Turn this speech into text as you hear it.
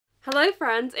Hello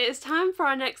friends, it is time for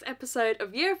our next episode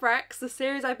of Year of Rex, the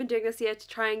series I've been doing this year to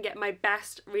try and get my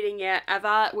best reading year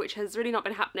ever, which has really not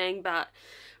been happening, but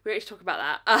we don't need to talk about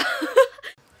that. Can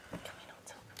we not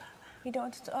talk about that? We don't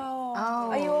want to... Oh,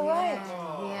 are you alright?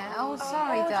 Yeah. Oh,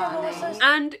 sorry, darling.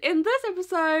 And in this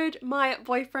episode, my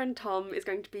boyfriend Tom is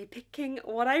going to be picking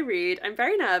what I read. I'm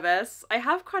very nervous. I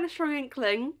have quite a strong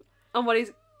inkling on what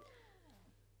he's...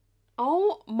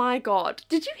 Oh my god.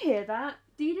 Did you hear that?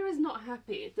 Dida is not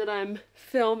happy that I'm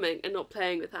filming and not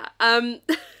playing with her.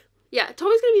 Yeah,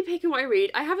 Tom is going to be picking what I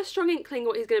read. I have a strong inkling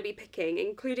what he's going to be picking,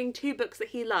 including 2 books that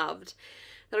he loved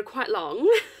that are quite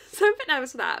long. So I'm a bit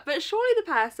nervous for that. But surely the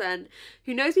person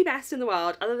who knows me best in the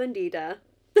world, other than Dida,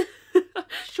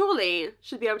 surely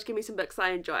should be able to give me some books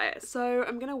I enjoy. So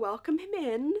I'm going to welcome him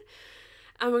in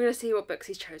and we're going to see what books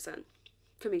he's chosen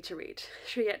for me to read.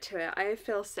 Should we get to it? I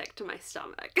feel sick to my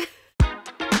stomach.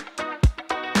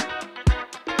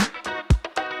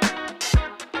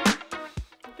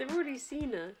 They've already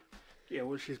seen her. Yeah,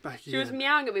 well, she's back here. She was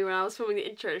meowing at me when I was filming the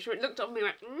intro. She looked up at me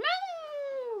and went,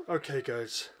 meow! Okay,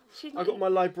 guys. I got my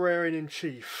librarian in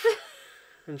chief,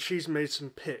 and she's made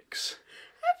some picks.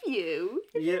 Have you?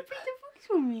 Have you Yep. picked the books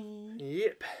for me?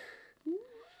 Yep.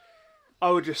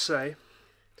 I would just say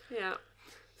Yeah.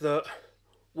 that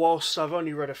whilst I've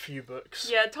only read a few books,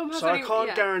 Yeah, Tom has so I only... can't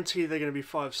yeah. guarantee they're going to be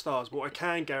 5 stars, but what I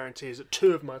can guarantee is that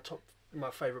 2 of my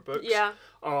favourite books Yeah.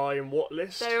 are in what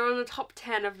list? They were on the top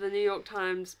 10 of the New York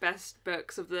Times best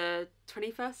books of the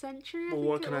 21st century, Well,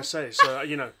 what can I say? So,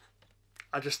 you know,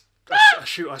 I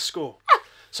shoot, I score.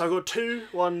 So I got 2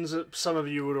 ones that some of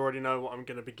you would already know what I'm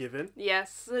going to be giving.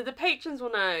 Yes, so the patrons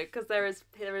will know, because there is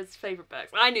favourite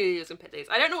books. I knew you was going to pick these.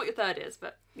 I don't know what your third is,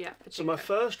 but yeah, Pachinko. So my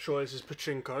first choice is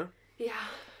Pachinko. Yeah.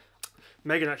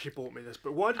 Megan actually bought me this,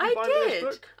 but why did you buy me this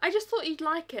book? I just thought you'd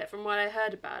like it from what I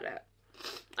heard about it.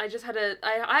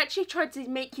 I actually tried to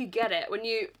make you get it what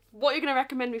you're going to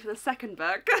recommend me for the second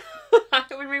book.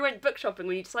 When we went book shopping,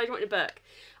 when you decided you wanted a book,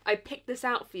 I picked this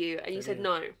out for you and you said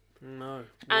no. No.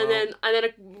 And then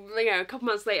a couple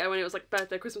months later, when it was like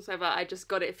birthday, Christmas, whatever, I just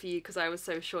got it for you because I was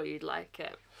so sure you'd like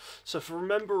it. So if I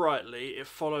remember rightly, it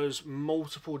follows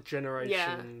multiple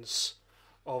generations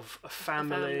of a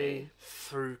family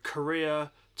through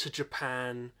Korea to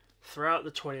Japan throughout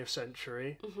the 20th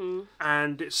century,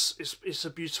 and it's a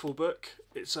beautiful book.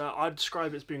 I'd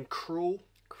describe it as being cruel.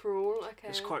 Cruel, okay.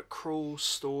 It's quite a cruel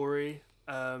story,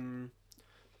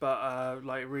 but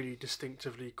like really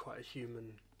distinctively quite a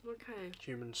human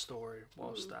story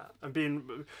whilst that, and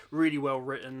being really well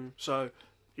written. So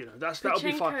you know that'll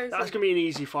be fine. That's gonna be an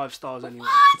easy 5 stars anyway.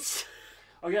 What?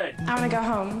 Okay. I want to go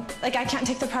home. Like, I can't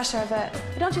take the pressure of it.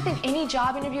 But don't you think any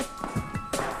job interview...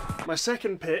 My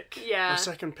second pick. Yeah.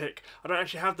 I don't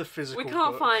actually have the physical. We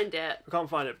can't book. find it. We can't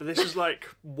find it, but this is like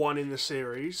 1 in the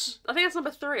series. I think that's number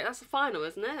 3. That's the final,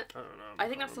 isn't it? I don't know. I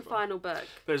think that's the final book.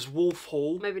 There's Wolf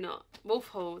Hall. Maybe not. Wolf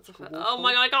Hall. It's the first. Wolf Oh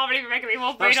my god, I can't believe you're making me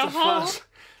Wolf Hall.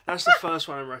 That's the first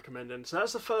one I'm recommending. So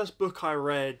that's the first book I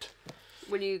read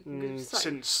When you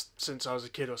since I was a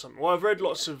kid or something. Well, I've read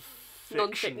lots of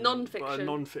non-fiction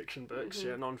non-fiction books,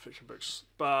 non-fiction books,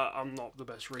 but I'm not the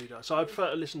best reader, so I prefer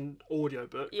to listen to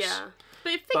audiobooks. Yeah,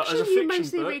 but as a fiction you fiction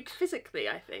mostly book, read physically,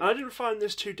 I think. I didn't find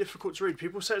this too difficult to read.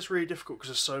 People say it's really difficult because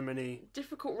there's so many...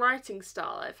 Difficult writing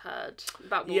style, I've heard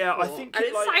about Wolf Yeah, Hall. I think and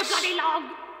it, it's so bloody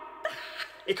long!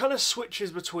 It kind of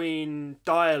switches between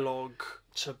dialogue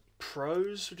to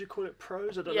prose. Would you call it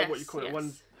prose? I don't know what you call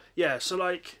it. Yeah, so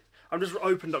like, I'm just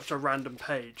opened up to a random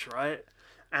page, right?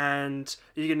 And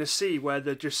you're going to see where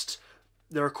there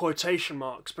are quotation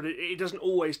marks, but it doesn't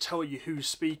always tell you who's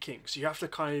speaking. So you have to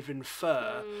kind of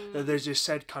infer that there's this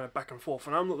said kind of back and forth.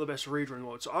 And I'm not the best reader in the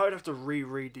world, so I would have to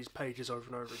reread these pages over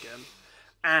and over again.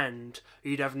 And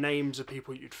you'd have names of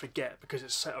people you'd forget because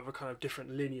it's set over kind of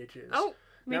different lineages. Oh,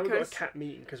 now we've got a cat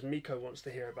meeting because Miko wants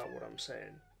to hear about what I'm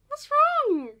saying. What's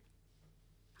wrong?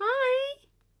 Hi.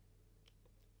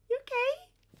 You okay?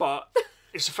 But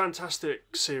it's a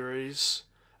fantastic series.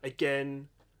 Again,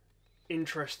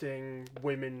 interesting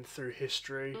women through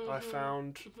history. I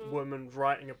found women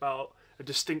writing about a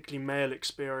distinctly male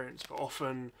experience, but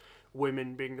often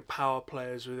women being the power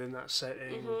players within that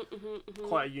setting.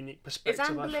 Quite a unique perspective. Is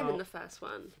Anne Boleyn in the first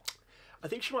one? I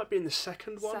think she might be in the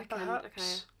second one,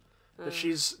 perhaps. Okay. But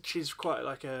she's quite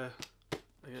like a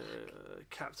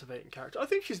captivating character. I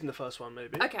think she's in the first one,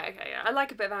 maybe. Okay, yeah. I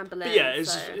like a bit of Anne Boleyn. But yeah,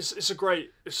 it's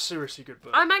a seriously good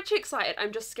book. I'm actually excited.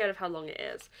 I'm just scared of how long it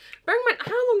is. Bearing in mind,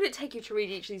 how long did it take you to read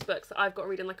each of these books that I've got to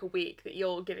read in like a week that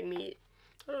you're giving me?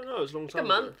 I don't know, it's a long time a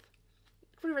month.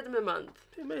 I've already read them in a month.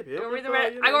 Yeah, maybe. I got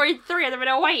to read 3 and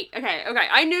then wait. Okay.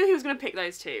 I knew he was going to pick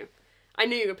those 2. I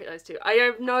knew you were going to pick those two.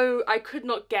 I could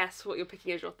not guess what you're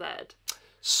picking as your third.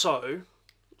 So,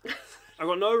 I've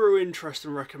got no real interest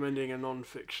in recommending a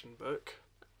non-fiction book.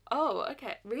 Oh,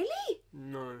 okay. Really?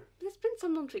 No. There's been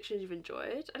some non-fiction you've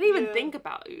enjoyed. I didn't even think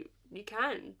about you. You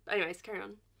can. Anyways, carry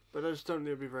on. But I just don't think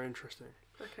it'll be very interesting.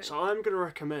 Okay. So I'm going to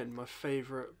recommend my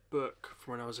favourite book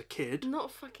from when I was a kid.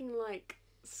 Not fucking like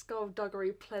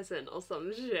Skullduggery Pleasant or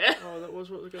some shit. Oh, that was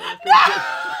what the guy.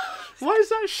 Why is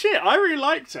that shit? I really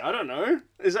liked it. I don't know.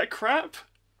 Is that crap?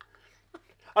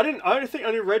 I only think I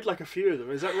only read like a few of them.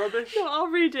 Is that rubbish? No, I'll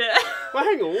read it. Well,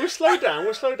 hang on. We'll slow down,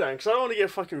 because I don't want to get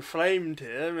fucking flamed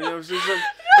here. I mean, is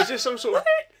this some sort of...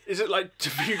 Is it like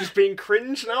you just being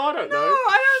cringe now? I don't know. No,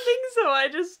 I don't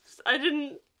think so. I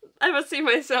didn't ever see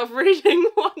myself reading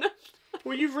one of them.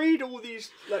 Well, you read all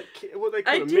these, like, what they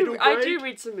call them, middle grade? I do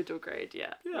read some middle grade,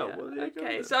 yeah. Yeah, well, there you go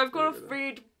okay, then. so I've got to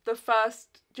read the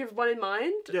first... Do you have one in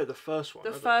mind? Yeah, the first one.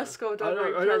 The first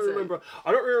Skullduggery I don't remember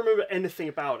really remember anything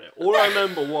about it. All I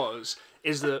remember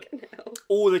is that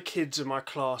all the kids in my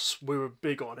class, we were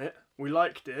big on it. We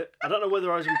liked it. I don't know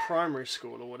whether I was in primary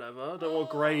school or whatever. I don't know what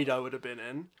grade I would have been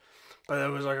in. But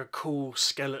there was like a cool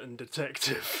skeleton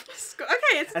detective.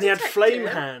 Okay, it's and he had flame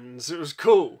hands. It was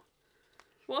cool.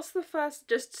 What's the first?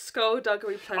 Just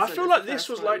Skullduggery Pleasant. I feel like this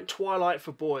was like Twilight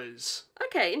for boys.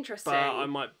 Okay, interesting. But I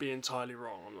might be entirely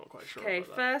wrong. I'm not quite sure. Okay,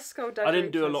 first Skullduggery. I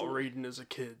didn't do a lot of reading as a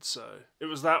kid, so it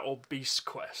was that or Beast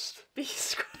Quest.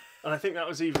 Beast Quest. And I think that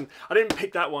was even... I didn't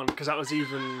pick that one because that was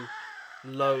even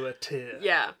lower tier.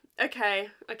 Yeah. Okay.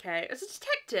 It's a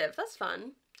detective. That's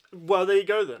fun. Well, there you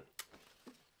go then.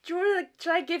 Do you want to...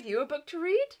 Should I give you a book to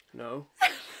read? No.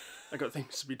 I got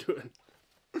things to be doing.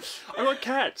 I got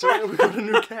cats. We've got a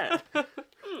new cat.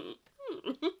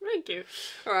 Thank you.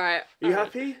 Alright. Are you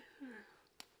happy?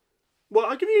 Well,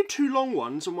 I'll give you 2 long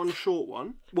ones and 1 short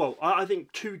one. Well, I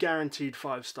think 2 guaranteed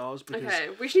 5 stars because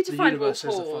we just need to find all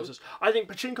 4. I think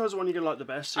Pachinko's the one you're going to like the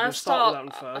best, so you'll start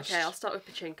with that one first. Okay, I'll start with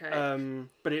Pachinko.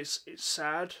 But it's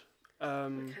sad.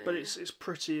 But it's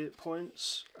pretty at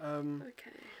points.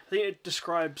 Okay. I think it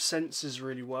describes senses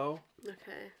really well.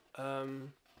 Okay.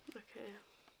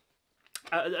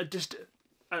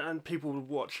 And people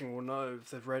watching will know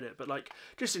if they've read it, but like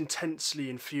just intensely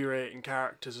infuriating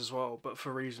characters as well, but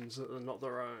for reasons that are not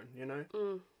their own, you know?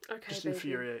 Okay, just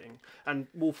infuriating. And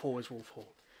Wolf Hall is Wolf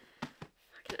Hall.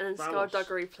 And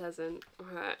Skullduggery Pleasant.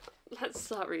 Alright, let's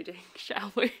start reading,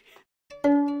 shall we?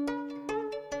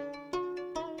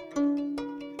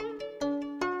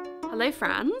 Hello,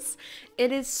 friends.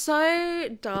 It is so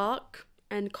dark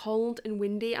and cold and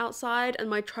windy outside, and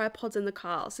my tripod's in the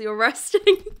car, so you're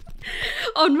resting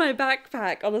on my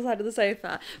backpack on the side of the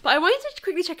sofa. But I wanted to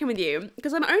quickly check in with you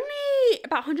because I'm only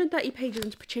about 130 pages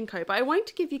into Pachinko, but I wanted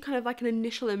to give you kind of like an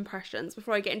initial impressions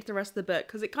before I get into the rest of the book,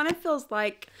 because it kind of feels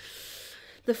like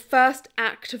the first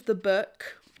act of the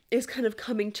book is kind of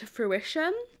coming to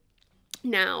fruition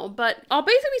now. But I'll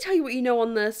basically tell you what you know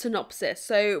on the synopsis.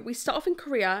 So we start off in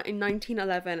Korea in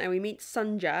 1911 and we meet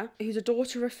Sunja, who's a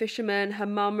daughter of a fisherman. Her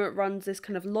mum runs this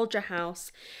kind of lodger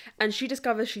house and she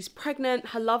discovers she's pregnant.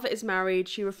 Her lover is married.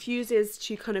 She refuses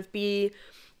to kind of be,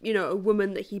 you know, a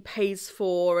woman that he pays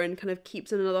for and kind of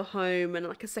keeps in another home and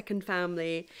like a second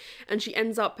family. And she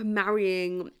ends up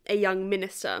marrying a young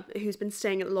minister who's been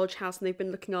staying at the lodge house and they've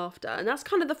been looking after. And that's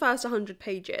kind of the first 100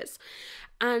 pages.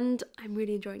 And I'm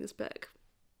really enjoying this book.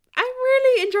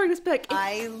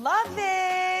 I love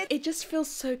it. It just feels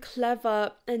so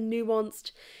clever and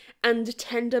nuanced and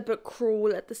tender but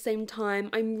cruel at the same time.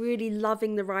 I'm really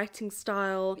loving the writing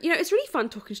style. You know, it's really fun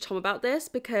talking to Tom about this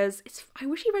because I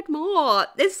wish he read more.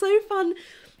 It's so fun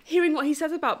hearing what he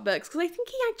says about books because I think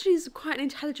he actually is quite an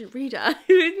intelligent reader,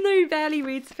 even though he barely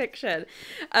reads fiction.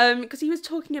 Because he was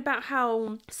talking about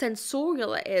how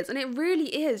sensorial it is, and it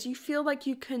really is. You feel like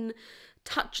you can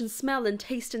touch and smell and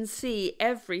taste and see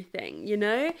everything, you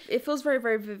know? It feels very,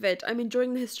 very vivid. I'm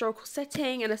enjoying the historical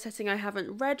setting and a setting I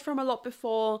haven't read from a lot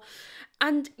before.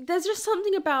 And there's just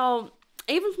something about,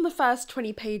 even from the first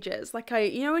 20 pages, like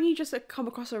you know when you just come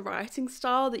across a writing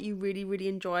style that you really, really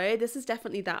enjoy? This is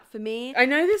definitely that for me. I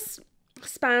know this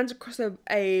spans across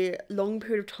a long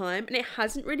period of time and it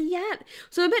hasn't really yet,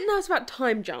 so I'm a bit nervous about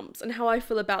time jumps and how I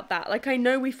feel about that. Like I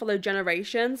know we follow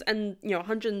generations and, you know,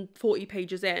 140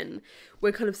 pages in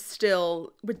we're kind of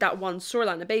still with that one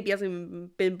storyline. The baby hasn't even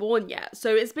been born yet,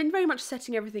 so it's been very much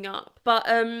setting everything up. But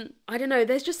I don't know,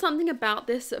 there's just something about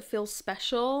this that feels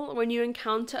special when you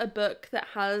encounter a book that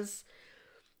has...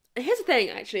 Here's the thing,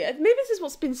 actually, maybe this is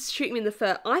what's been shooting me in the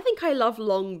foot. I think I love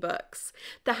long books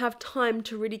that have time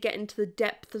to really get into the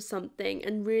depth of something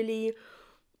and really,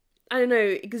 I don't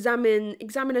know, examine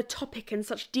a topic in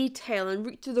such detail and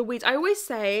root through the weeds. I always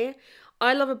say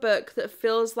I love a book that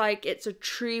feels like it's a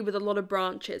tree with a lot of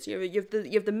branches. You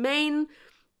have the main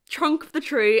trunk of the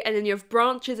tree, and then you have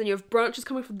branches, and you have branches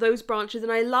coming from those branches,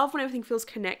 and I love when everything feels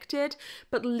connected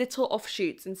but little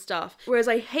offshoots and stuff, whereas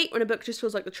I hate when a book just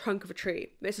feels like the trunk of a tree.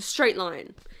 It's a straight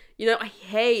line, you know. I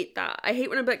hate that. I hate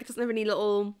when a book doesn't have any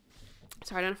little,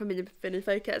 sorry, I don't know if I'm in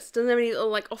focus, doesn't have any little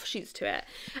like offshoots to it,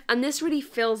 and this really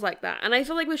feels like that. And I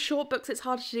feel like with short books it's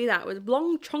harder to do that. With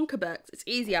long chunker books it's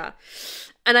easier,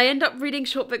 and I end up reading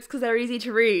short books because they're easy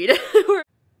to read.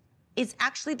 Is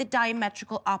actually the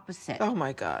diametrical opposite. Oh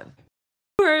my God.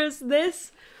 Whereas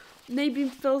this maybe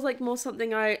feels like more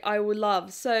something I would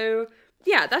love. So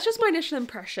yeah, that's just my initial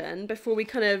impression before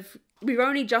we're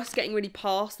only just getting really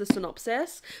past the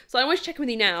synopsis. So I want to check in with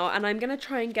you now, and I'm going to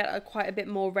try and get quite a bit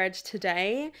more read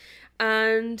today.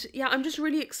 And yeah, I'm just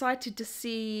really excited to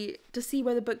see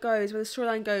where the book goes, where the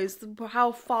storyline goes,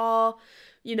 how far,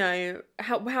 you know,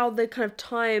 how the kind of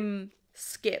time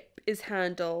skip is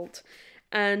handled.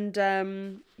 And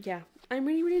yeah, I'm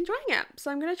really, really enjoying it. So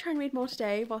I'm going to try and read more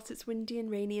today whilst it's windy and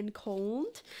rainy and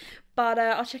cold. But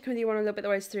I'll check in with you on a little bit the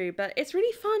ways through. But it's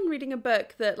really fun reading a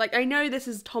book that, like, I know this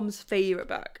is Tom's favourite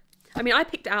book. I mean, I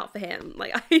picked it out for him.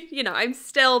 Like, I'm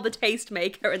still the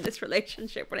tastemaker in this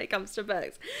relationship when it comes to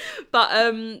books. But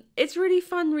it's really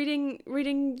fun reading,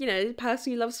 you know, the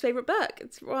person you love's favourite book.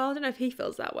 Well, I don't know if he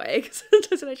feels that way,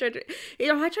 because I tried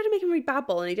to make him read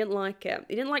Babel and he didn't like it.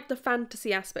 He didn't like the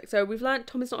fantasy aspect. So we've learned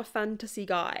Tom is not a fantasy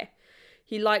guy.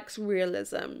 He likes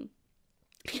realism.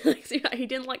 He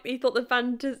thought the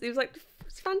fantasy, he was like,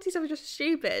 fantasy stuff is just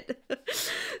stupid.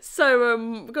 So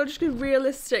we've got just good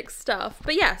realistic stuff.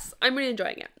 But yes, I'm really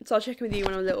enjoying it. So I'll check in with you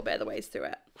on a little bit of the ways through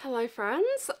it. Hello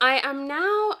friends, I am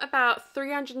now about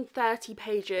 330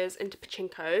 pages into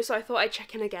Pachinko, so I thought I'd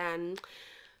check in again.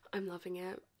 I'm loving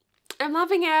it. I'm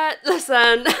loving it.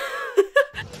 Listen.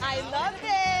 I love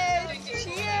this.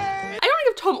 Cheers. I don't want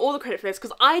to give Tom all the credit for this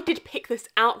because I did pick this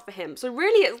out for him. So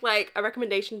really it's like a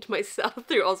recommendation to myself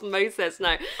through osmosis.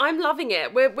 No, I'm loving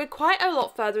it. We're quite a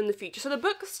lot further in the future. So the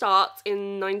book starts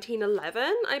in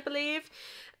 1911, I believe.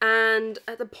 And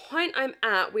at the point I'm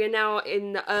at, we are now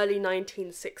in the early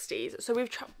 1960s. So we've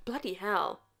bloody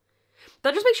hell.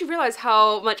 That just makes you realise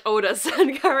how much older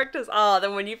certain characters are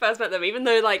than when you first met them, even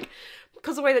though, like,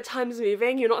 because of the way that time is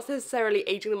moving, you're not necessarily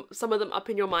aging some of them up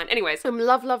in your mind. Anyways, I'm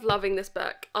loving this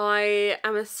book. I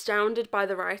am astounded by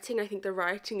the writing. I think the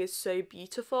writing is so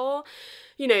beautiful.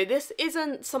 You know, this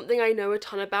isn't something I know a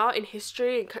ton about in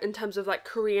history in terms of like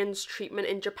Koreans' treatment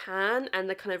in Japan and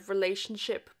the kind of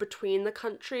relationship between the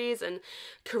countries and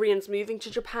Koreans moving to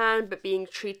Japan but being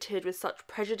treated with such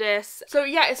prejudice. So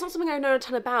yeah, it's not something I know a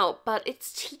ton about, but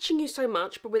it's teaching you so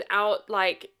much, but without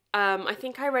like I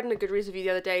think I read in a Goodreads review the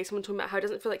other day, someone talking about how it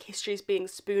doesn't feel like history is being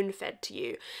spoon-fed to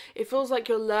you. It feels like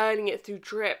you're learning it through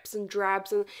drips and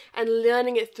drabs and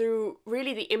learning it through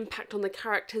really the impact on the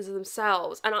characters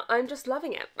themselves. And I'm just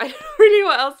loving it. I don't know really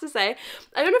what else to say.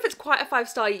 I don't know if it's quite a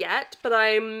 5-star yet, but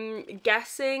I'm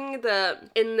guessing that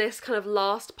in this kind of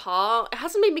last part, it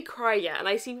hasn't made me cry yet. And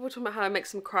I see people talking about how it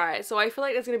makes them cry. So I feel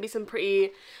like there's going to be some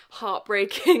pretty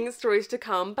heartbreaking stories to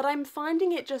come. But I'm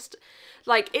finding it just,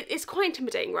 like, it's quite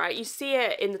intimidating, right? You see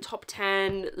it in the top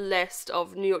 10 list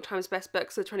of New York Times best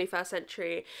books of the 21st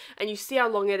century, and you see how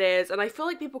long it is, and I feel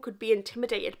like people could be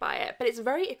intimidated by it, but it's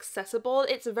very accessible.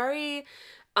 It's a very,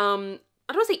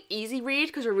 I don't want to say easy read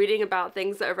because we're reading about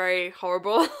things that are very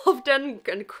horrible often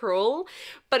and cruel,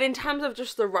 but in terms of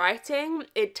just the writing,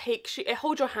 it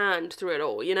holds your hand through it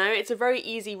all, you know? It's a very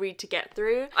easy read to get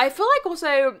through. I feel like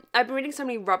also, I've been reading so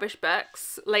many rubbish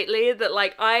books lately that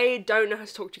like, I don't know how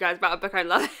to talk to you guys about a book I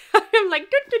love. I'm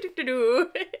like,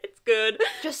 it's good.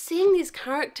 Just seeing these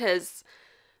characters,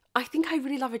 I think I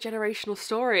really love a generational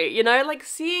story, you know, like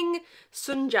seeing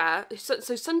Sunja. So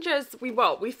Sunja's,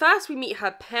 we meet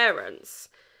her parents,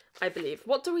 I believe.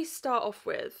 What do we start off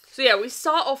with? So yeah, we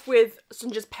start off with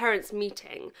Sunja's parents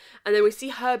meeting, and then we see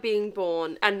her being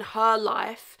born and her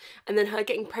life, and then her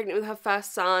getting pregnant with her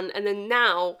first son, and then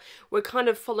now we're kind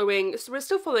of following, so we're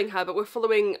still following her, but we're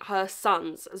following her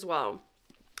sons as well,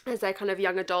 as they're kind of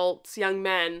young adults, young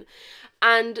men.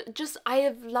 And just, I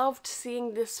have loved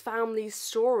seeing this family's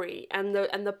story and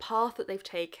the path that they've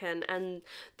taken and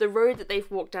the road that they've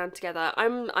walked down together. I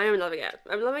am loving it.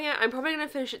 I'm loving it. I'm probably going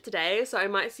to finish it today, so I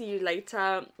might see you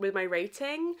later with my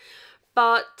rating.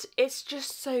 But it's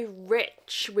just so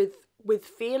rich with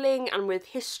feeling and with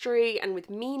history and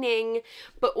with meaning,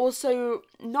 but also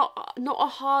not a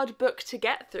hard book to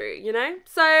get through, you know?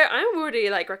 So I'm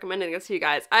already like recommending this to you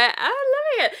guys. I love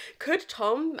it. Could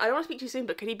Tom, I don't want to speak too soon,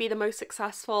 but could he be the most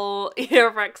successful Year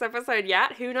of Rex episode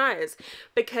yet? Who knows?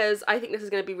 Because I think this is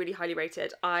going to be really highly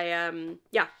rated. I'm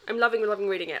loving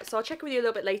reading it. So I'll check with you a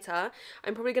little bit later.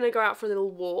 I'm probably going to go out for a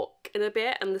little walk in a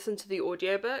bit and listen to the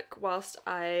audiobook whilst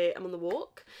I am on the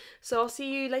walk. So I'll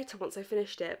see you later once I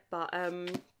finished it. But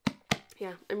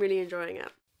yeah, I'm really enjoying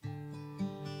it.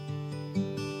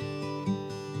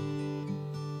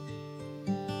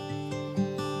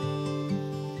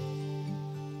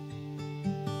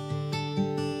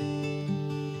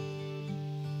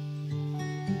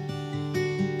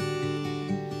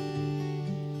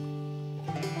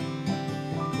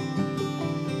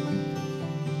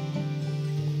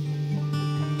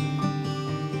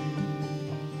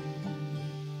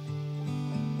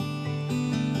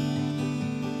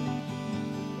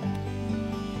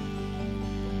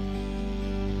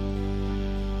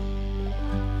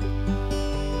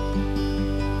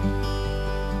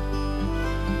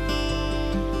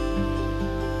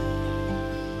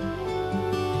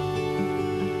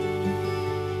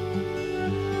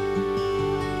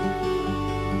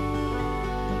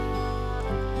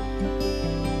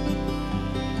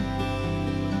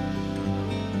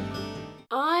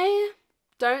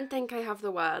 Don't think I have the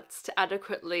words to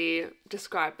adequately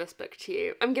describe this book to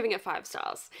you. I'm giving it 5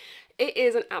 stars. It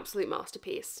is an absolute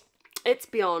masterpiece. It's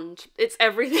beyond. It's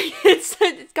everything. It's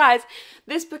guys,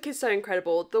 this book is so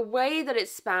incredible. The way that it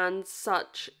spans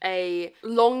such a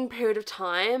long period of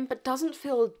time, but doesn't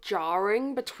feel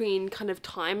jarring between kind of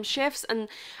time shifts and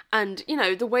you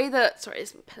know, the way that, sorry,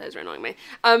 this pillows are annoying me.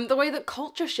 The way that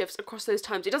culture shifts across those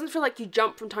times. It doesn't feel like you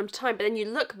jump from time to time, but then you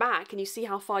look back and you see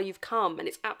how far you've come, and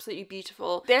it's absolutely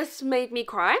beautiful. This made me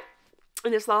cry.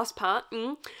 In this last part,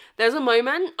 there's a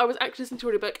moment, I was actually listening to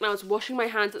a book and I was washing my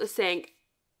hands at the sink,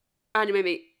 and it made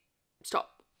me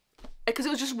stop. Because it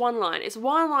was just one line. It's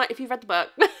one line, if you've read the book,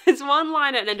 it's one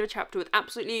line at the end of a chapter with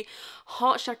absolutely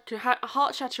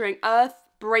heart-shattering,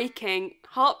 heartbreaking,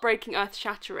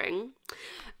 earth-shattering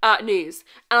news.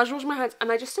 And I was washing my hands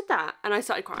and I just stood there and I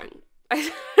started crying.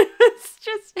 It's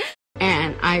just...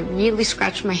 And I really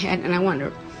scratched my head and I wonder,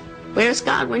 where's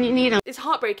God when you need him? It's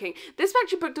heartbreaking. This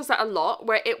factory book does that a lot,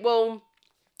 where it will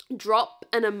drop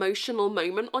an emotional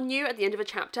moment on you at the end of a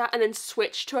chapter and then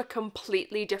switch to a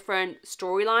completely different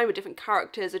storyline with different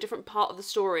characters, a different part of the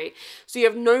story. So you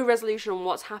have no resolution on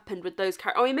what's happened with those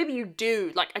characters. I mean, maybe you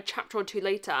do, like, a chapter or two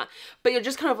later, but you're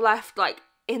just kind of left, like,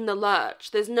 in the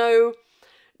lurch. There's no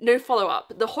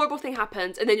follow-up. The horrible thing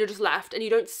happens and then you're just left and you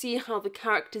don't see how the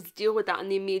characters deal with that in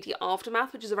the immediate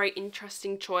aftermath, which is a very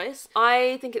interesting choice.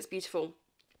 I think it's beautiful.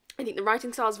 I think the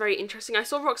writing style is very interesting. I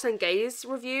saw Roxane Gay's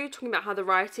review talking about how the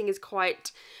writing is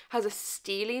has a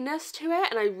steeliness to it,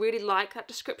 and I really like that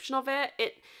description of it.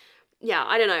 Yeah,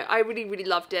 I don't know. I really, really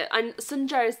loved it. And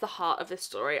Sunja is the heart of this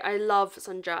story. I love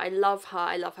Sunja. I love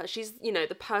her. She's, you know,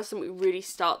 the person we really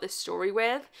start this story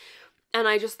with. And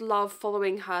I just love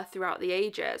following her throughout the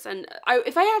ages. And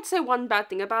if I had to say one bad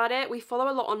thing about it, we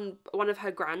follow a lot on one of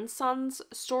her grandson's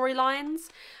storylines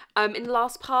in the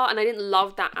last part, and I didn't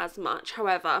love that as much.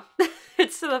 However,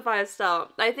 it's still a 5-star.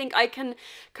 I think I can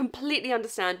completely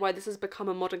understand why this has become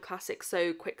a modern classic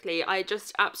so quickly. I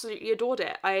just absolutely adored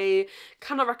it. I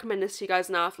cannot recommend this to you guys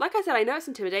enough. Like I said, I know it's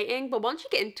intimidating, but once you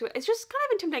get into it, it's just kind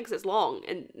of intimidating because it's long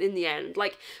in the end.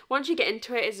 Like, once you get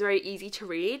into it, it's very easy to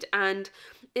read, and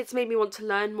it's made me want to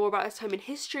learn more about this time in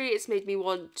history. It's made me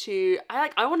want to,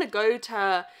 I want to go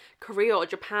to Korea or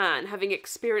Japan, having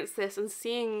experienced this and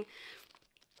seeing,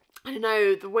 I don't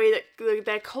know, the way that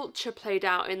their culture played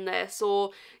out in this,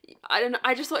 or I don't know,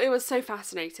 I just thought it was so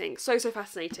fascinating, so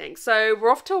fascinating. So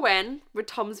we're off to a win with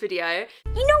Tom's video.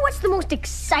 You know what's the most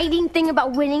exciting thing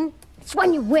about winning? It's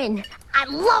when you win. I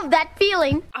love that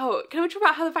feeling. Oh, can we talk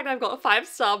about how the fact that I've got a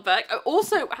 5-star book?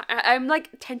 Also, I'm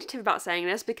like tentative about saying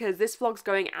this because this vlog's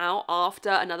going out after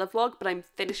another vlog, but I'm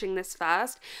finishing this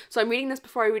first. So I'm reading this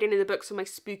before I read any of the books for my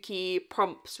spooky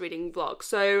prompts reading vlog.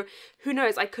 So who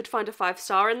knows, I could find a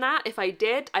 5-star in that. If I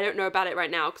did, I don't know about it right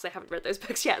now because I haven't read those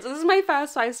books yet. So this is my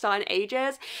first 5-star in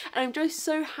ages. And I'm just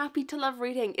so happy to love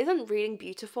reading. Isn't reading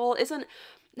beautiful? Isn't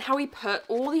how we put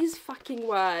all these fucking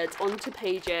words onto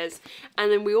pages and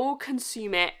then we all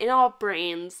consume it in our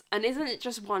brains, and isn't it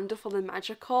just wonderful and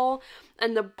magical?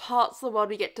 And the parts of the world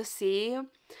we get to see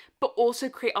but also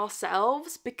create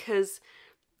ourselves, because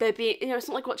they're being, you know, it's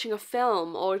not like watching a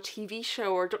film or a TV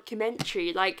show or a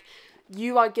documentary. Like,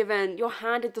 you're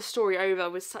handed the story over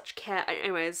with such care.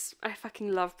 Anyways, I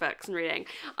fucking love books and reading.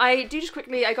 I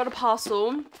got a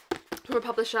parcel from a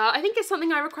publisher. I think it's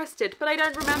something I requested, but I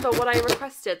don't remember what I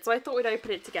requested, so I thought we'd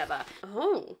open it together.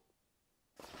 Oh.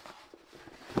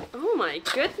 Oh my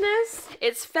goodness.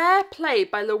 It's Fair Play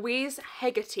by Louise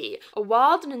Hegarty, a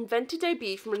wild and inventive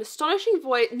debut from an astonishing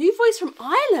new voice from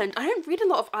Ireland. I don't read a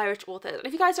lot of Irish authors. And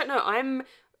if you guys don't know, I'm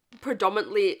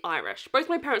predominantly Irish. Both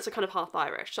my parents are kind of half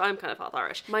Irish, so I'm kind of half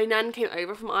Irish. My nan came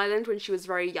over from Ireland when she was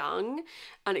very young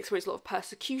and experienced a lot of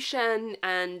persecution,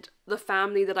 and the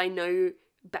family that I know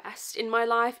best in my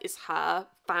life is her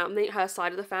family, her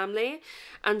side of the family.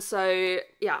 And so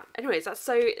yeah, anyways, that's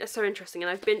so interesting.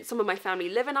 And some of my family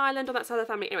live in Ireland on that side of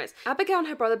the family. Anyways, Abigail and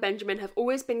her brother Benjamin have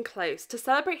always been close. To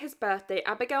celebrate his birthday,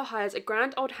 Abigail hires a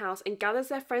grand old house and gathers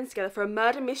their friends together for a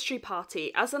murder mystery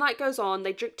party. As the night goes on,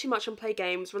 they drink too much and play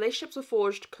games. Relationships are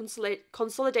forged,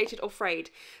 consolidated or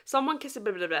frayed. Someone kisses,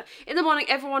 blah, blah, blah. In the morning,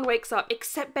 everyone wakes up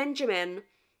except Benjamin.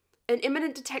 An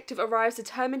imminent detective arrives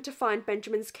determined to find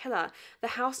Benjamin's killer. The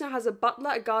house now has a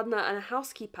butler, a gardener, and a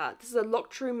housekeeper. This is a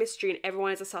locked room mystery and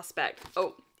everyone is a suspect.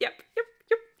 Oh, yep.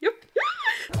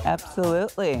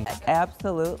 Absolutely.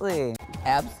 Absolutely.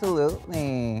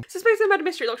 Absolutely. So basically murder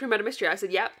mystery, locked room murder mystery. I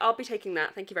said, yep, I'll be taking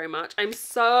that. Thank you very much. I'm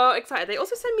so excited. They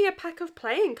also sent me a pack of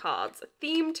playing cards,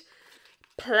 themed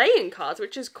playing cards,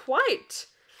 which is quite...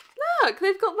 Look,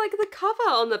 they've got like the cover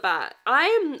on the back. I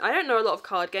don't know a lot of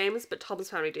card games, but Tom's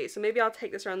family do, so maybe I'll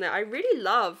take this around there. I really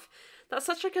love, that's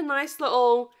such like a nice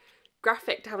little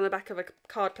graphic to have on the back of a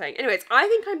card playing. Anyways, I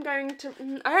think I'm going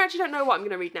to, I actually don't know what I'm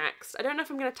going to read next. I don't know if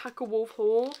I'm going to tackle Wolf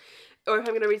Hall or if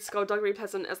I'm going to read Skullduggery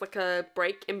Pleasant as like a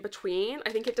break in between. I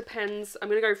think it depends. I'm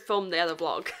going to go film the other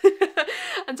vlog.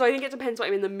 And so I think it depends what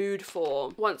I'm in the mood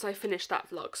for once I finish that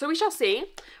vlog. So we shall see.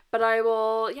 But I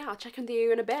will, yeah, I'll check in with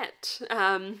you in a bit.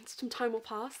 Some time will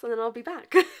pass and then I'll be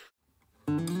back.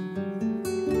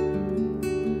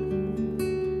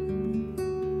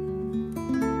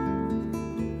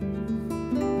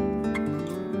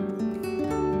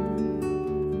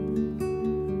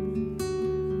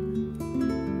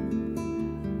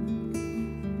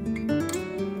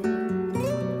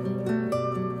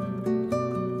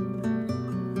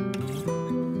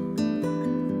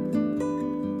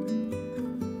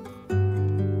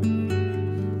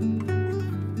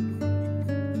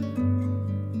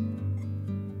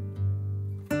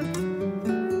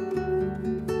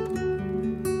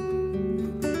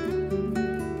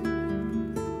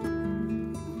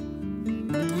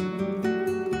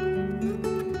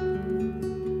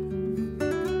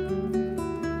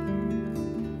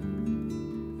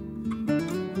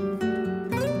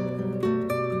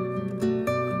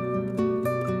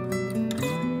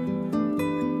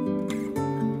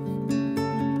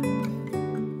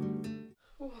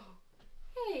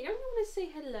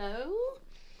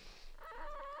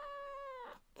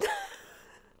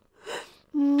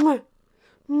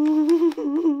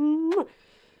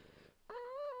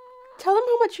 Tell them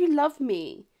how much you love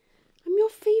me. I'm your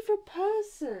favourite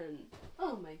person.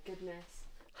 Oh my goodness.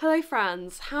 Hello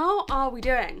friends, how are we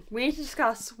doing? We need to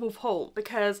discuss Wolf Hall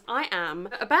because I am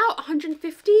about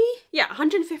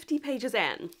 150 pages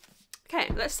in. Okay,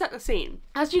 let's set the scene.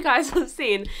 As you guys have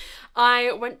seen,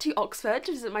 I went to Oxford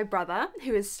to visit my brother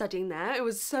who is studying there. It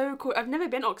was so cool. I've never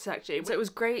been to Oxford actually, so it was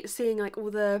great seeing like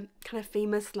all the kind of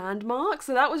famous landmarks.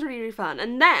 So that was really, really fun.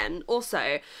 And then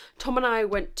also Tom and I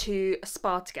went to a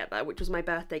spa together, which was my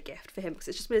birthday gift for him because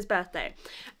it's just been his birthday.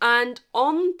 And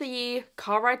on the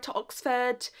car ride to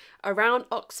Oxford, around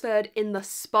Oxford, in the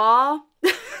spa,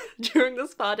 during the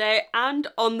spa day and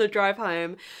on the drive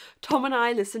home, Tom and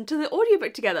I listened to the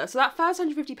audiobook together. So that first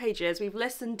 150 pages, we've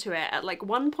listened to it at like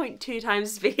 1.2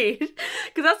 times speed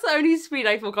because that's the only speed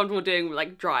I feel comfortable doing,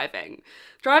 like driving.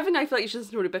 Driving, I feel like you should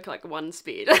listen to an audiobook at like 1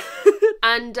 speed.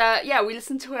 And yeah, we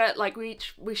listened to it, like we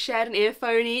shared an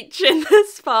earphone each in the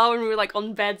spa when we were like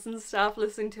on beds and stuff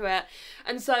listening to it.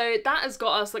 And so that has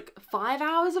got us like 5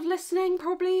 hours of listening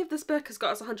probably. This book has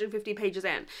got us 150 pages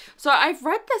in. So I've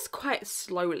read this quite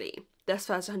slowly, this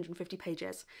first 150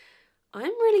 pages. I'm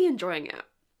really enjoying it.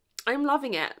 I'm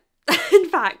loving it. In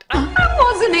fact, I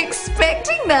wasn't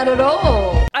expecting that at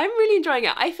all. I'm really enjoying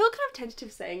it. I feel kind of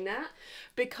tentative saying that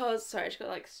because, sorry, I just got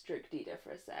like stroke Dita for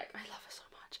a sec. I love her so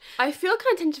much. I feel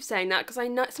kind of tentative saying that because I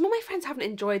know some of my friends haven't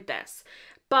enjoyed this,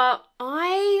 but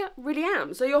I really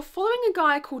am. So you're following a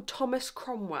guy called Thomas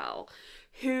Cromwell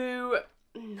who,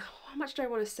 how much do I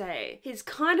want to say? He's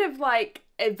kind of like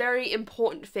a very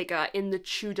important figure in the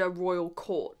Tudor royal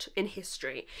court in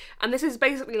history. And this is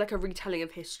basically like a retelling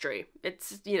of history.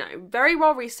 It's, you know, very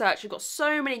well researched. You've got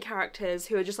so many characters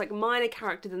who are just like minor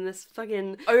characters in this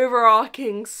fucking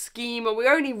overarching scheme. And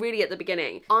we're only really at the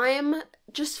beginning. I'm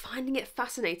just finding it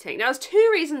fascinating. Now, there's 2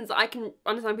 reasons that I can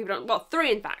understand people don't, well,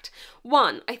 3 in fact.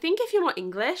 1, I think if you're not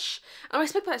English, and I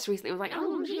spoke about this recently, I was like,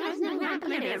 oh, you guys know what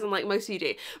Anne is, and like most of you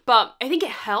do, but I think it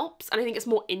helps, and I think it's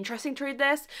more interesting to read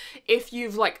this if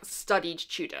you've like studied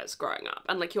Tudors growing up,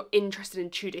 and like you're interested in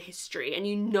Tudor history, and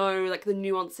you know like the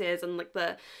nuances, and like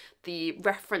the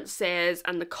references,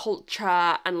 and the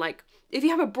culture, and like if you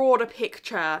have a broader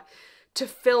picture to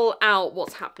fill out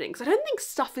what's happening. Because I don't think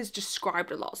stuff is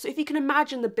described a lot. So if you can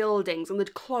imagine the buildings and the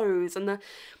clothes and the,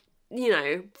 you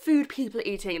know, food people are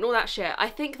eating and all that shit, I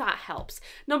think that helps.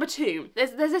 Number 2,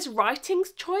 there's this writing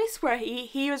choice where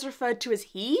he was referred to as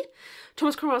he.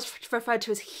 Thomas Cromwell was referred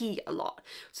to as he a lot.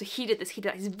 So he did this, he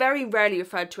did that. He's very rarely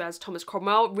referred to as Thomas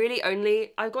Cromwell. Really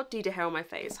only, I've got Dida hair on my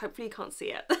face. Hopefully you can't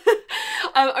see it.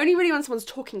 Only really when someone's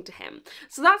talking to him.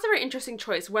 So that's a very interesting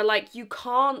choice where like you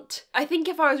can't, I think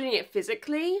if I was reading it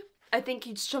physically, I think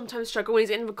you'd sometimes struggle when he's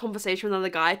in a conversation with another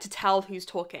guy to tell who's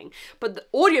talking. But the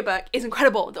audiobook is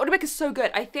incredible. The audiobook is so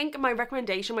good. I think my top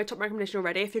recommendation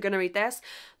already, if you're going to read this,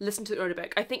 listen to the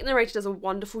audiobook. I think the narrator does a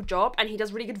wonderful job and he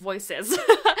does really good voices.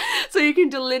 So you can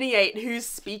delineate who's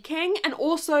speaking and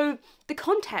also the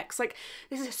context. Like,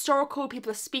 this is historical,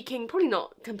 people are speaking, probably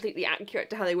not completely accurate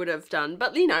to how they would have done,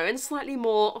 but, you know, in slightly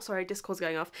more, oh, sorry, Discord's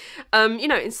going off, you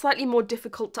know, in slightly more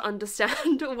difficult to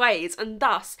understand ways, and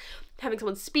thus having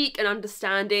someone speak and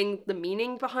understanding the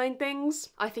meaning behind things,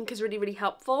 I think is really, really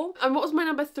helpful. And what was my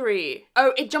number 3?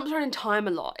 Oh, it jumps around in time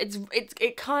a lot.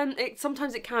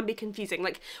 Sometimes it can be confusing.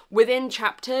 Like, within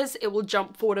chapters, it will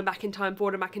jump forward and back in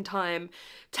time,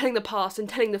 telling the past and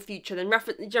telling the future, then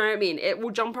reference, do you know what I mean? It will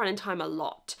jump around in time a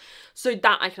lot. So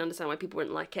that I can understand why people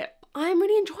wouldn't like it. I'm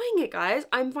really enjoying it, guys.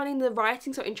 I'm finding the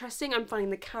writing so interesting. I'm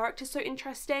finding the characters so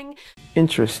interesting.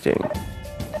 Interesting.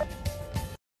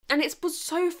 And it was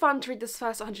so fun to read this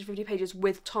first 150 pages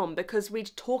with Tom because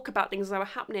we'd talk about things that were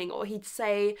happening, or he'd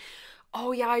say,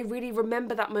 oh yeah, I really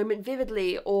remember that moment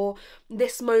vividly, or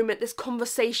this moment, this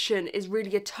conversation is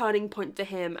really a turning point for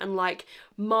him and like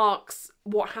marks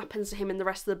what happens to him in the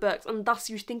rest of the books, and thus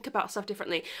you think about stuff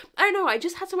differently. I don't know, I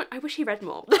just had someone, I wish he read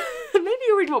more. Maybe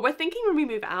you'll read more. We're thinking when we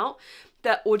move out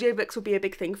that audiobooks will be a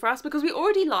big thing for us because we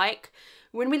already like,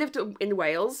 when we lived in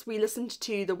Wales, we listened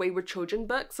to the Wayward Children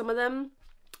books, some of them.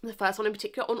 The first one in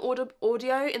particular, on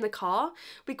audio in the car.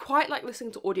 We quite like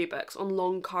listening to audiobooks on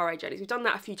long car ride journeys. We've done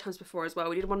that a few times before as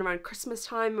well. We did one around Christmas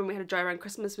time when we had a drive around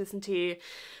Christmas. We listened to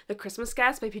The Christmas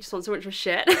Scares by Peter Swanson, which was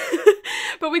shit.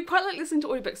 But we quite like listening to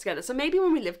audiobooks together. So maybe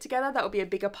when we live together, that would be a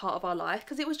bigger part of our life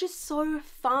because it was just so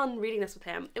fun reading this with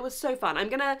him. It was so fun. I'm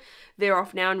gonna veer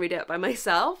off now and read it by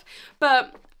myself.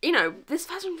 But you know, this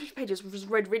first 150 pages was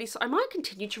read really slow. I might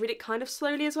continue to read it kind of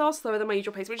slowly as well, slower than my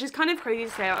usual pace, which is kind of crazy to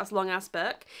say out as a long-ass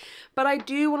book. But I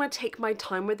do want to take my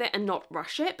time with it and not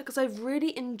rush it because I've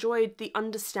really enjoyed the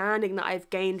understanding that I've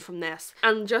gained from this.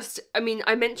 And just, I mean,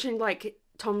 I mentioned like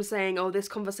Tom saying, oh, this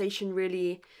conversation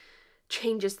really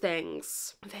changes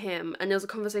things for him, and there's a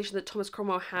conversation that Thomas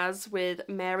Cromwell has with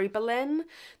Mary Boleyn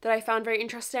that I found very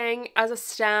interesting. As a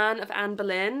stan of Anne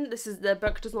Boleyn, the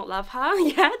book does not love her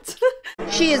yet.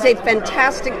 She is a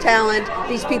fantastic talent.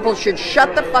 These people should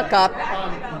shut the fuck up,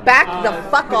 back the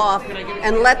fuck off,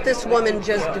 and let this woman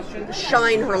just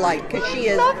shine her light because she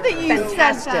is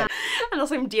fantastic. And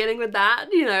also I'm dealing with that,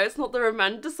 you know, it's not the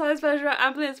romanticised version of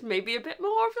Anne Boleyn, it's maybe a bit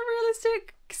more of a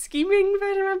realistic scheming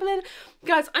version of Anne Boleyn.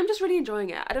 Guys, I'm just really enjoying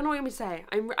it. I don't know what you want me to say.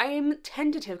 I am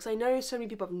tentative because I know so many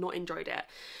people have not enjoyed it.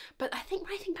 But I think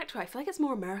when I think back to it, I feel like it's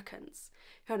more Americans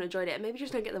who haven't enjoyed it. Maybe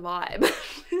just don't get the vibe.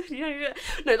 You know,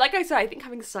 no, like I said, I think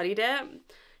having studied it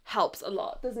helps a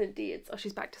lot, doesn't it, Deeds? Oh,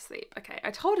 she's back to sleep. Okay,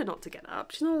 I told her not to get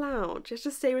up. She's not allowed. She has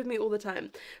to stay with me all the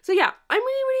time. So yeah, I'm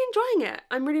really, really enjoying it.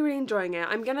 I'm really, really enjoying it.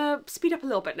 I'm gonna speed up a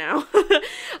little bit now.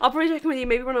 I'll probably check in with you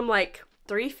maybe when I'm like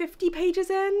 350 pages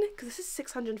in, because this is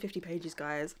 650 pages,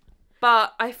 guys.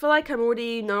 But I feel like I'm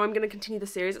going to continue the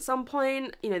series at some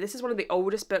point. You know, this is one of the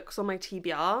oldest books on my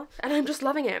TBR, and I'm just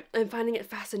loving it. I'm finding it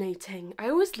fascinating. I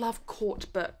always love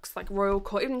court books, like royal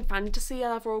court, even fantasy, I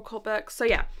love royal court books. So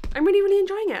yeah, I'm really, really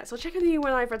enjoying it. So I'll check in with you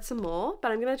when I've read some more,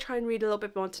 but I'm going to try and read a little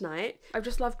bit more tonight. I've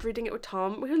just loved reading it with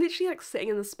Tom. We were literally like sitting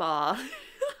in the spa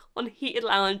on heated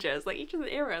lounges, like each of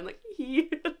the era, and like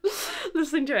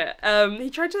listening to it.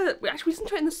 We actually listened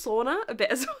to it in the sauna a bit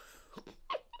as well.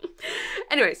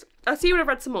 Anyways, I'll see you when I've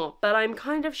read some more, but I'm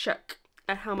kind of shook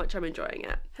at how much I'm enjoying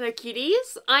it. Hello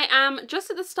cuties, I am just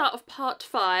at the start of part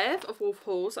 5 of Wolf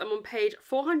Hall, so I'm on page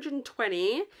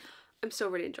 420. I'm still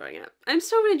really enjoying it. I'm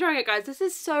still really enjoying it, guys. This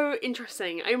is so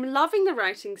interesting. I'm loving the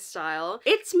writing style.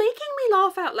 It's making me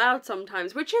laugh out loud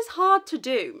sometimes, which is hard to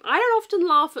do. I don't often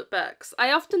laugh at books.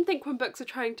 I often think when books are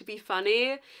trying to be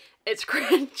funny, it's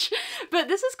cringe. But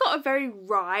this has got a very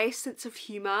wry sense of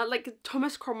humour. Like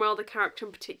Thomas Cromwell, the character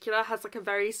in particular, has like a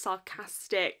very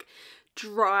sarcastic,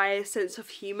 dry sense of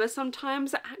humour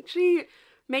sometimes that actually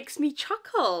makes me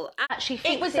chuckle. Actually,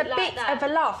 it was a bit of a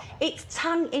laugh. It's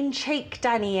tongue-in-cheek,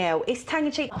 Danielle. It's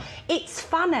tongue-in-cheek. It's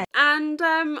funny. And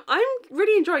I'm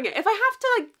really enjoying it. If I have to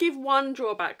like give one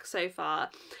drawback so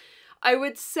far, I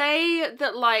would say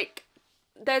that like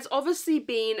there's obviously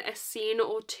been a scene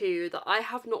or two that I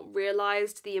have not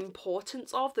realised the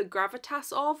importance of, the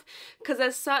gravitas of, because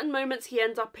there's certain moments he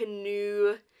ends up in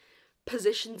new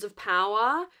positions of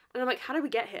power and I'm like, how did we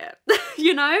get here?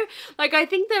 You know, like I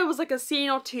think there was like a scene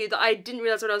or two that I didn't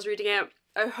realize when I was reading it,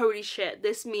 oh holy shit,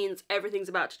 this means everything's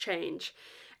about to change.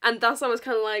 And thus I was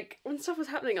kind of like, when stuff was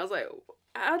happening, I was like,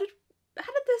 how did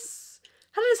this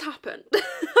happen? How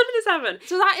did this happen?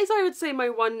 So that is, I would say, my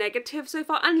one negative so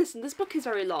far. And listen, this book is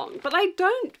very long, but I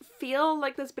don't feel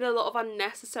like there's been a lot of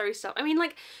unnecessary stuff. I mean,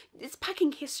 like, it's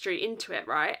packing history into it,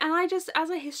 right? And I just, as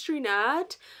a history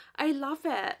nerd, I love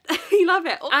it. I love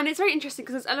it. And it's very interesting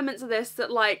because there's elements of this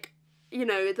that, like, you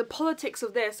know, the politics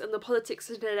of this and the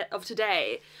politics of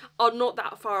today are not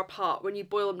that far apart when you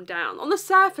boil them down. On the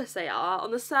surface they are.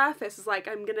 On the surface it's like,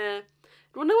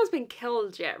 well, no one's been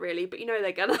killed yet, really, but you know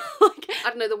they're gonna, like, I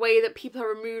don't know, the way that people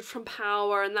are removed from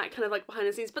power and that kind of, like, behind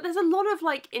the scenes. But there's a lot of,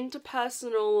 like,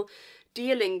 interpersonal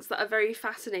dealings that are very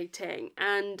fascinating,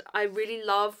 and I really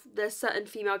love there's certain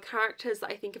female characters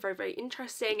that I think are very, very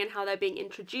interesting and how they're being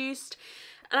introduced.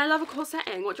 And I love a cool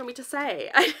setting. What do you want me to say?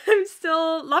 I'm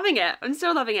still loving it. I'm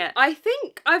still loving it. I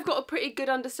think I've got a pretty good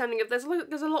understanding of there's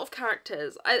a lot of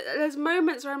characters. There's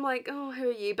moments where I'm like, oh, who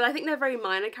are you? But I think they're very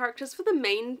minor characters. For the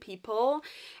main people,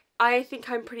 I think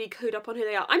I'm pretty clued up on who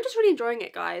they are. I'm just really enjoying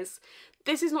it, guys.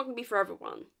 This is not going to be for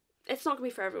everyone. It's not going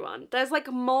to be for everyone. There's like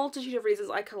a multitude of reasons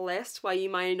I could list why you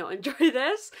might not enjoy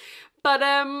this. But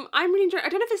I'm really enjoying it. I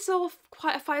don't know if it's still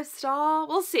quite a 5-star.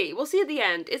 We'll see. We'll see at the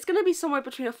end. It's going to be somewhere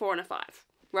between a 4 and a 5.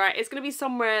 Right, it's going to be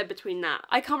somewhere between that.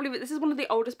 I can't believe it. This is one of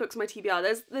the oldest books on my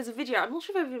TBR. There's a video, I'm not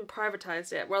sure if I've even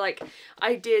privatized it, where like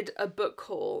I did a book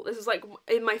haul. This was like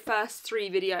in my first 3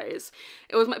 videos.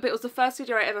 It was the first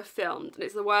video I ever filmed, and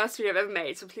it's the worst video I've ever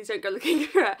made, so please don't go looking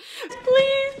for it.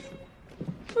 Please,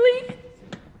 please,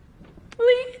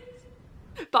 please.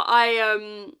 But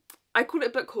I called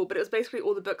it a book haul, but it was basically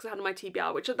all the books I had on my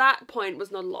TBR, which at that point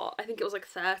was not a lot. I think it was like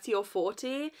 30 or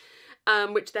 40,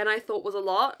 which then I thought was a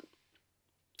lot.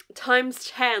 Times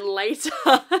 10 later.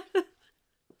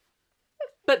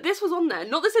 But this was on there.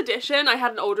 Not this edition. I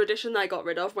had an older edition that I got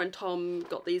rid of when Tom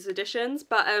got these editions.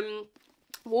 But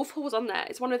Wolf Hall was on there.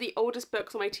 It's one of the oldest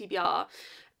books on my TBR.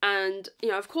 And, you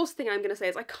know, of course the thing I'm going to say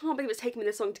is I can't believe it's taken me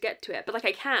this long to get to it. But, like,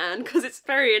 I can, because it's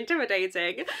very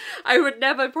intimidating. I would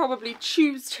never probably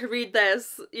choose to read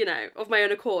this, you know, of my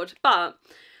own accord. But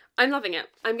I'm loving it.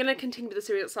 I'm going to continue with the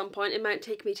series at some point. It might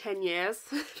take me 10 years,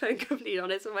 if I'm completely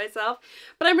honest with myself.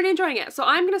 But I'm really enjoying it. So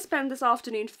I'm going to spend this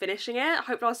afternoon finishing it. I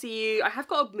hope I'll see you. I have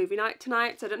got a movie night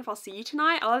tonight, so I don't know if I'll see you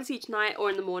tonight. I'll either see you tonight or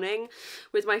in the morning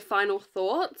with my final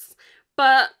thoughts.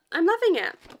 But I'm loving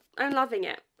it. I'm loving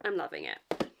it. I'm loving it.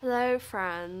 Hello,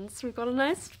 friends. We've got a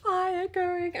nice fire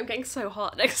going. I'm getting so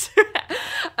hot next to it.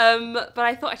 But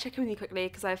I thought I'd check in with you quickly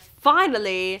because I've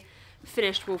finally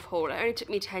finished Wolf Hall. It only took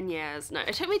me 10 years. No,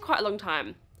 it took me quite a long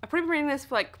time. I've probably been reading this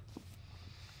for like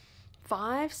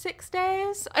 5-6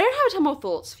 days. I don't have a ton more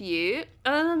thoughts for you.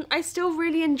 I still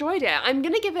really enjoyed it. I'm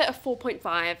gonna give it a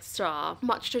 4.5 star,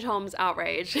 much to Tom's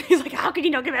outrage. He's like, how can you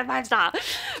not give it a 5 star?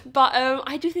 But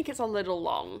I do think it's a little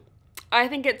long. I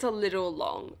think it's a little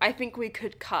long. I think we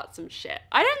could cut some shit.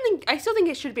 I still think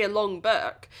it should be a long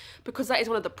book because that is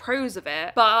one of the pros of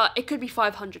it, but it could be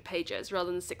 500 pages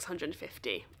rather than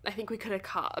 650. I think we could have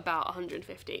cut about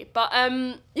 150. But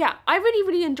yeah, I really,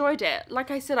 really enjoyed it.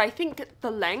 Like I said, I think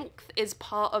the length is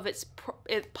part of its pro.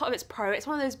 It's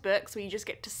one of those books where you just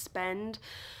get to spend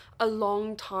a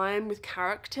long time with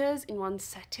characters in one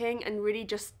setting and really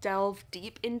just delve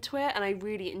deep into it, and I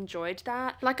really enjoyed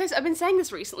that. Like I've been saying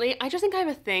this recently, I just think I have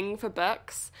a thing for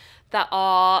books that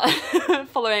are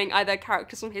following either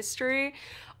characters from history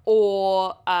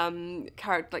or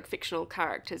like fictional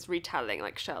characters retelling,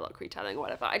 like Sherlock retelling or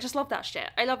whatever. I just love that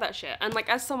shit. I love that shit. And like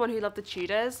as someone who loved the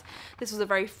Tudors, this was a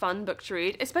very fun book to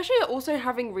read, especially also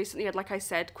having recently had, like I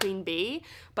said, Queen Bee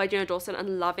by Jonah Dawson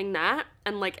and loving that,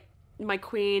 and like my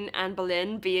queen Anne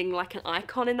Boleyn being like an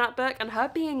icon in that book and her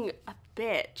being a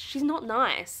bitch. She's not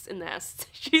nice in this.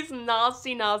 She's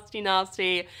nasty, nasty,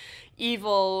 nasty,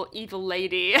 evil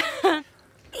lady.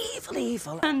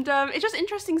 Evil. And it's just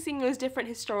interesting seeing those different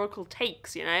historical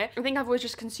takes, you know? I think I've always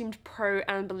just consumed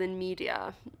pro-Anne Boleyn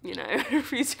media, you know,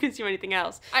 refused to consume anything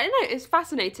else. I don't know, it's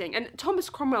fascinating. And Thomas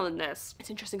Cromwell in this, it's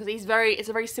interesting because it's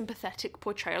a very sympathetic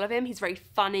portrayal of him. He's very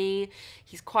funny.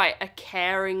 He's quite a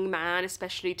caring man,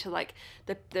 especially to like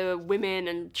the women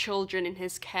and children in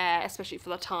his care, especially for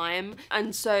the time.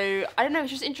 And so, I don't know,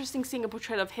 it's just interesting seeing a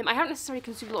portrayal of him. I haven't necessarily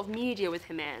consumed a lot of media with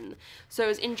him in, so it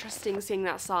was interesting seeing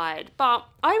that side. But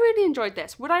I really enjoyed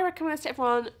this. Would I recommend this to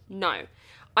everyone? No.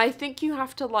 I think you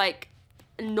have to like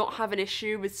not have an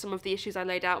issue with some of the issues I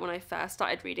laid out when I first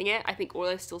started reading it. I think all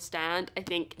those still stand. I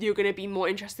think you're going to be more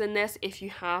interested in this if you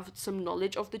have some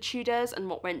knowledge of the Tudors and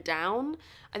what went down.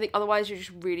 I think otherwise you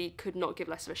just really could not give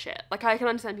less of a shit. Like, I can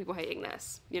understand people hating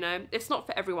this, you know? It's not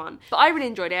for everyone. But I really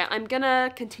enjoyed it. I'm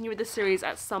gonna continue with the series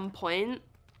at some point.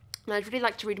 And I'd really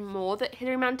like to read more that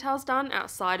Hilary Mantel's done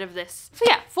outside of this. So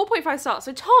yeah, 4.5 stars.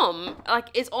 So Tom,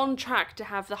 like, is on track to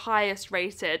have the highest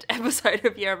rated episode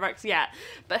of Year of Rex yet.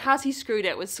 But has he screwed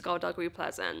it with Skullduggery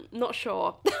Pleasant? Not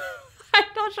sure. I'm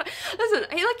not sure. Listen,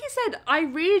 like you said, I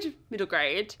read middle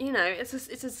grade. You know, it's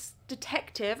a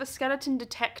detective, a skeleton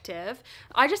detective.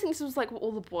 I just think this was like what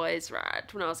all the boys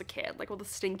read when I was a kid, like all the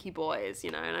stinky boys,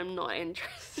 you know, and I'm not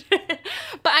interested.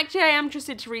 But actually I am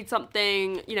interested to read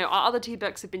something, you know, our other two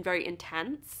books have been very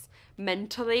intense,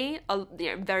 mentally,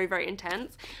 you know, very, very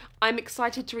intense. I'm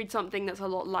excited to read something that's a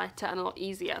lot lighter and a lot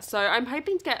easier. So I'm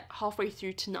hoping to get halfway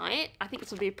through tonight. I think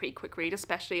this will be a pretty quick read,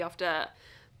 especially after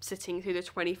sitting through the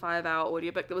 25-hour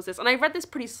audiobook that was this. And I read this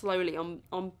pretty slowly on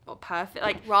Perfect.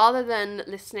 Like, rather than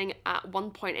listening at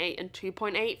 1.8 and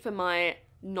 2.8 for my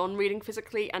non-reading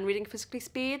physically and reading physically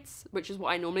speeds, which is what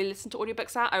I normally listen to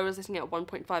audiobooks at, I was listening at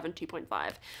 1.5 and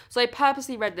 2.5. So I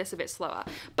purposely read this a bit slower.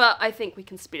 But I think we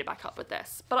can speed it back up with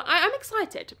this. But I'm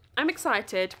excited. I'm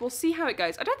excited. We'll see how it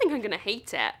goes. I don't think I'm going to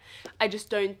hate it. I just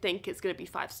don't think it's going to be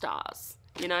 5 stars,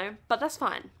 you know? But that's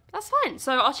fine. That's fine.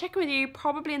 So I'll check in with you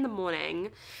probably in the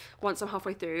morning once I'm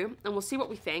halfway through and we'll see what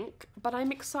we think. But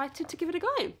I'm excited to give it a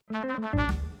go.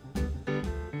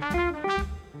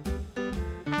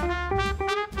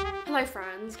 Hello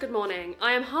friends, good morning.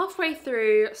 I am halfway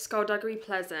through Skullduggery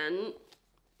Pleasant.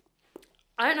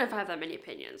 I don't know if I have that many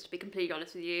opinions, to be completely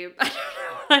honest with you. I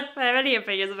don't know if I have any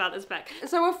opinions about this book.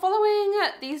 So we're following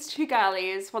these two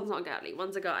girlies. One's not a girlie,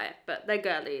 one's a guy, but they're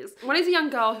girlies. One is a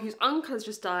young girl whose uncle has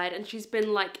just died and she's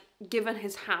been like given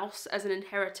his house as an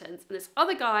inheritance. And this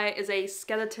other guy is a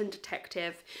skeleton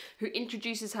detective who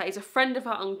introduces her, he's a friend of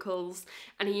her uncle's,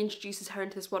 and he introduces her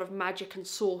into this world of magic and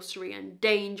sorcery and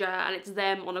danger, and it's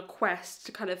them on a quest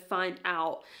to kind of find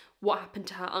out what happened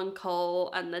to her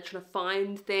uncle, and they're trying to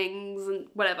find things and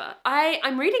whatever.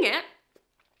 I'm reading it.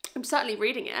 I'm certainly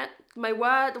reading it. The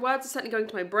words are certainly going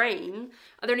to my brain.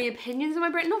 Are there any opinions in my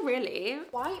brain? Not really.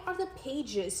 Why are the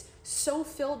pages so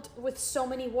filled with so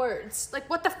many words? Like,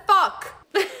 what the fuck?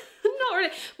 Not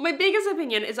really. My biggest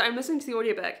opinion is that I'm listening to the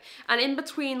audiobook, and in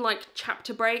between like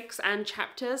chapter breaks and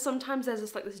chapters, sometimes there's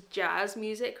this like this jazz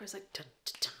music where it's like dun,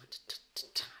 dun, dun, dun, dun,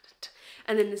 dun, dun,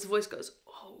 and then this voice goes,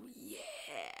 oh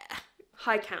yeah,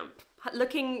 high camp,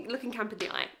 looking camp in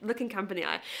the eye, looking camp in the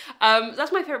eye.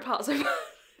 That's my favorite part so far.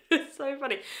 It's so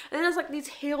funny. And then there's like these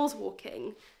heels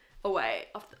walking away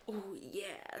after, oh yeah,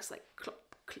 it's like clop,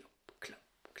 clop, clop,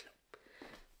 clop.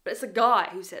 But it's a guy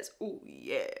who says, oh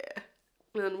yeah.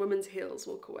 And then women's heels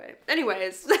walk away.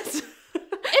 Anyways, it's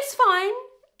fine.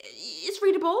 It's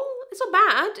readable. It's not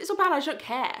bad. It's not bad. I just don't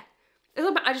care. It's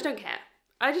not bad. I just don't care.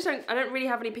 I don't really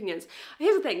have any opinions.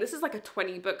 Here's the thing. This is like a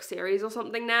 20-book series or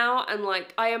something now. And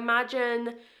like, I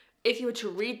imagine if you were to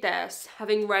read this,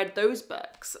 having read those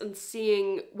books and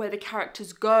seeing where the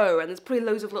characters go, and there's probably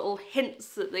loads of little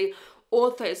hints that the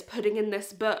author is putting in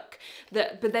this book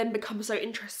that but then become so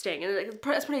interesting, and it's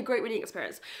probably a great reading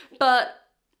experience. But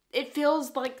it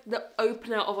feels like the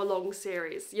opener of a long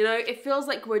series, you know? It feels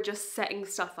like we're just setting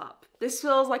stuff up. This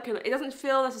feels like it doesn't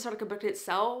feel necessarily like a book in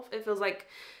itself. It feels like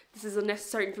this is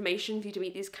unnecessary information for you to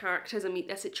meet these characters and meet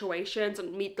their situations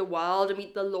and meet the world and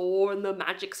meet the lore and the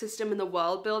magic system and the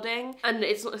world building. And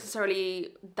it's not necessarily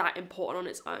that important on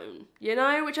its own, you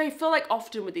know? Which I feel like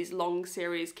often with these long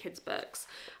series kids books.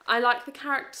 I like the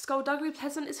character. Skullduggery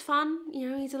Pleasant is fun.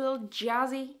 You know, he's a little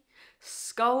jazzy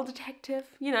skull detective,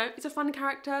 you know, it's a fun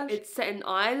character. It's set in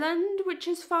Ireland, which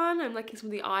is fun. I'm liking some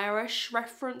of the Irish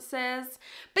references.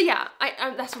 But yeah,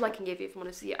 I that's all I can give you if I'm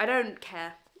honest with you. I don't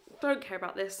care. Don't care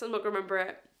about this. I'm not gonna remember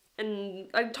it. And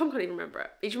Tom can't even remember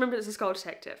it. He just remembers it's a skull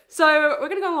detective. So we're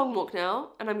gonna go on a long walk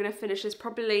now, and I'm gonna finish this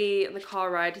probably in the car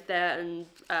ride there and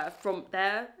from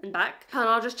there and back. And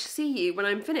I'll just see you when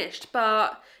I'm finished.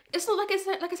 But it's not like I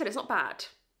said, it's not bad.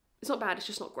 It's not bad, it's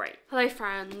just not great. Hello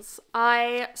friends,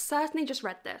 I certainly just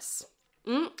read this.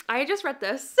 I just read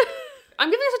this. I'm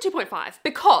giving this a 2.5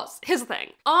 because, here's the thing.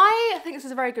 I think this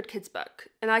is a very good kids book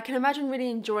and I can imagine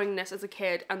really enjoying this as a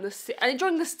kid and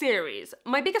enjoying the series.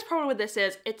 My biggest problem with this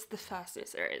is it's the first in a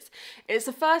series. It's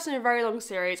the first in a very long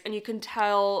series and you can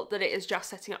tell that it is just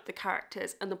setting up the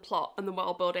characters and the plot and the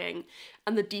world building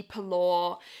and the deeper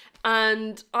lore,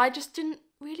 and I just didn't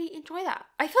really enjoy that.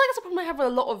 I feel like that's a problem I have with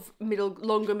a lot of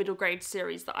longer middle grade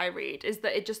series that I read, is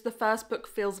that the first book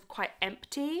feels quite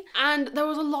empty, and there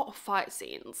was a lot of fight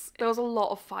scenes.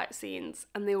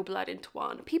 And they all blurred into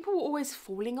one. People were always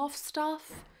falling off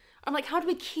stuff. I'm like, how do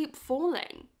we keep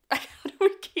falling? Like, how do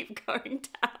we keep going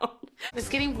down? It's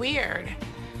getting weird.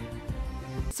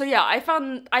 So yeah, I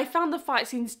found the fight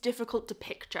scenes difficult to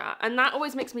picture, and that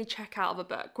always makes me check out of a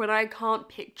book when I can't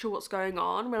picture what's going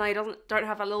on, when I don't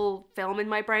have a little film in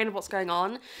my brain of what's going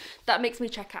on. That makes me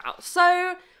check out. So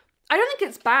I don't think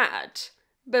it's bad,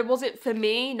 but was it for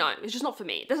me? No, it's just not for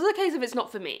me. This is a case of it's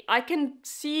not for me. I can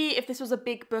see if this was a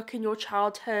big book in your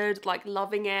childhood, like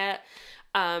loving it,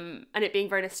 and it being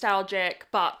very nostalgic,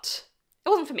 but it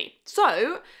wasn't for me.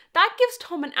 So that gives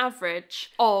Tom an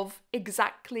average of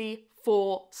exactly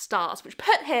 4 stars, which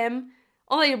put him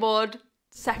on the leaderboard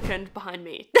second behind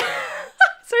me.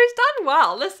 So he's done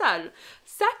well. Listen,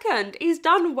 second, he's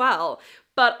done well,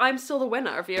 but I'm still the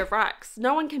winner of Year of Rex.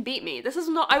 No one can beat me. This is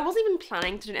not, I wasn't even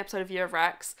planning to do an episode of Year of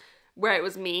Rex where it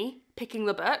was me picking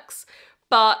the books,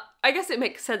 but I guess it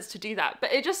makes sense to do that.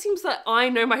 But it just seems that I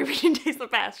know my reading taste the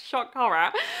best. Shock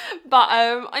horror. But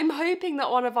I'm hoping that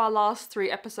one of our last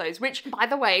 3 episodes, which, by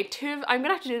the way, I'm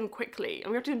gonna have to do them quickly.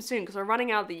 I'm gonna have to do them soon because we're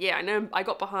running out of the year. I know I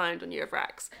got behind on Year of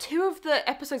Rex. 2 of the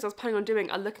episodes I was planning on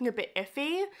doing are looking a bit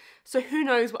iffy. So who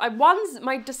knows?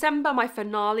 My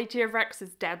finale to Year of Rex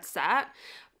is dead set.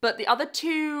 But the other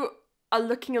 2 are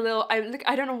looking a little, I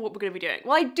don't know what we're going to be doing.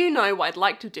 Well, I do know what I'd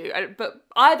like to do, but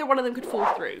either one of them could fall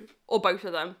through, or both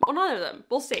of them, or none of them.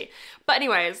 We'll see. But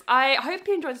anyways, I hope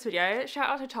you enjoyed this video. Shout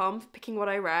out to Tom for picking what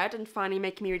I read and finally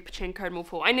making me read Pachinko and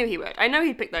Morphle. I knew he would. I know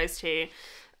he'd pick those 2.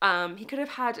 He could have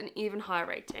had an even higher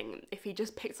rating if he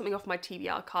just picked something off my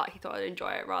TBR cart he thought I'd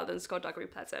enjoy it rather than Skullduggery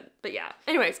Pleasant. But yeah.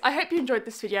 Anyways, I hope you enjoyed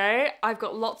this video. I've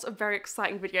got lots of very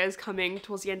exciting videos coming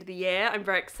towards the end of the year. I'm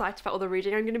very excited about all the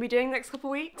reading I'm going to be doing the next couple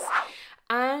of weeks.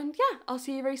 And yeah, I'll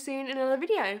see you very soon in another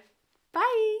video.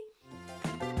 Bye!